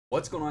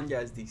What's going on,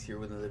 guys? Deaks here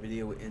with another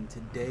video, and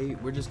today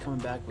we're just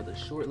coming back with a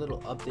short little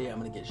update. I'm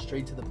gonna get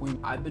straight to the point.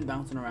 I've been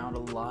bouncing around a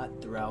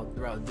lot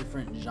throughout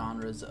different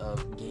genres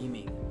of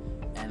gaming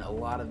and a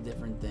lot of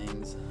different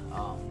things,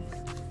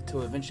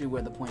 to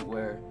eventually the point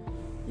where,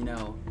 you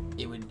know,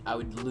 I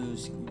would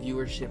lose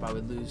viewership, I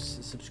would lose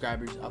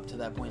subscribers up to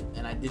that point,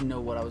 and I didn't know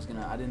what I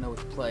didn't know what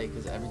to play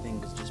because everything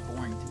was just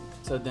boring to me.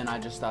 So then I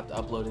just stopped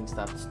uploading,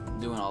 stopped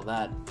doing all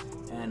that.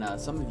 And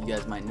some of you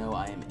guys might know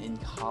I am in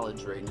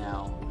college right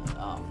now.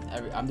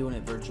 I'm doing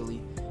it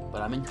virtually,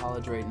 but I'm in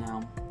college right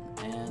now,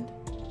 and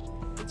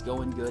it's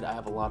going good. I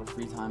have a lot of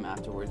free time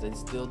afterwards. I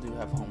still do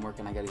have homework,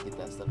 and I gotta get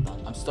that stuff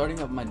done. I'm starting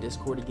up my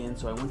Discord again,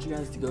 so I want you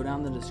guys to go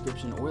down the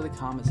description or the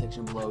comment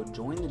section below,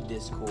 join the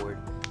Discord,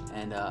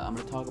 and I'm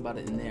gonna talk about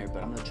it in there.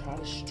 But I'm gonna try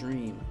to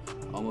stream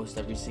almost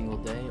every single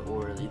day,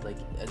 or like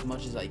as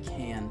much as I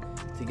can,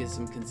 to get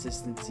some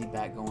consistency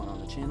back going on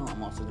the channel.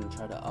 I'm also gonna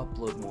try to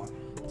upload more.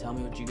 Tell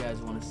me what you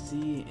guys want to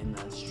see in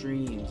the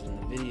streams and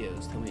the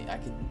videos. Tell me, I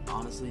could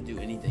honestly do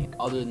anything.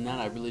 Other than that,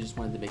 I really just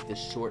wanted to make this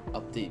short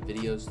update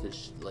videos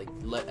to like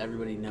let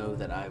everybody know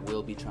that I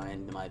will be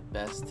trying my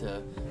best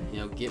to, you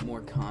know, get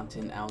more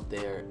content out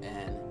there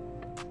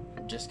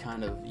and just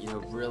kind of, you know,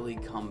 really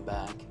come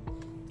back.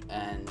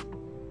 And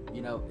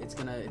you know, it's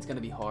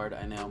gonna be hard,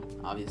 I know,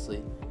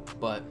 obviously,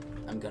 but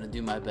I'm gonna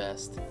do my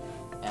best.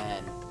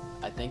 And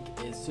I think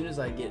as soon as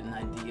I get an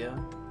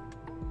idea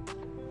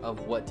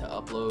of what to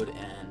upload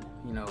and,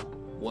 you know,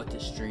 what to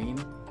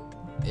stream,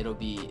 it'll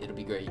be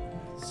great.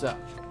 So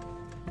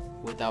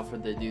without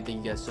further ado,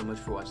 thank you guys so much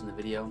for watching the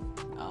video.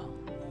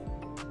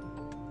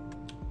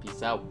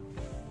 Peace out.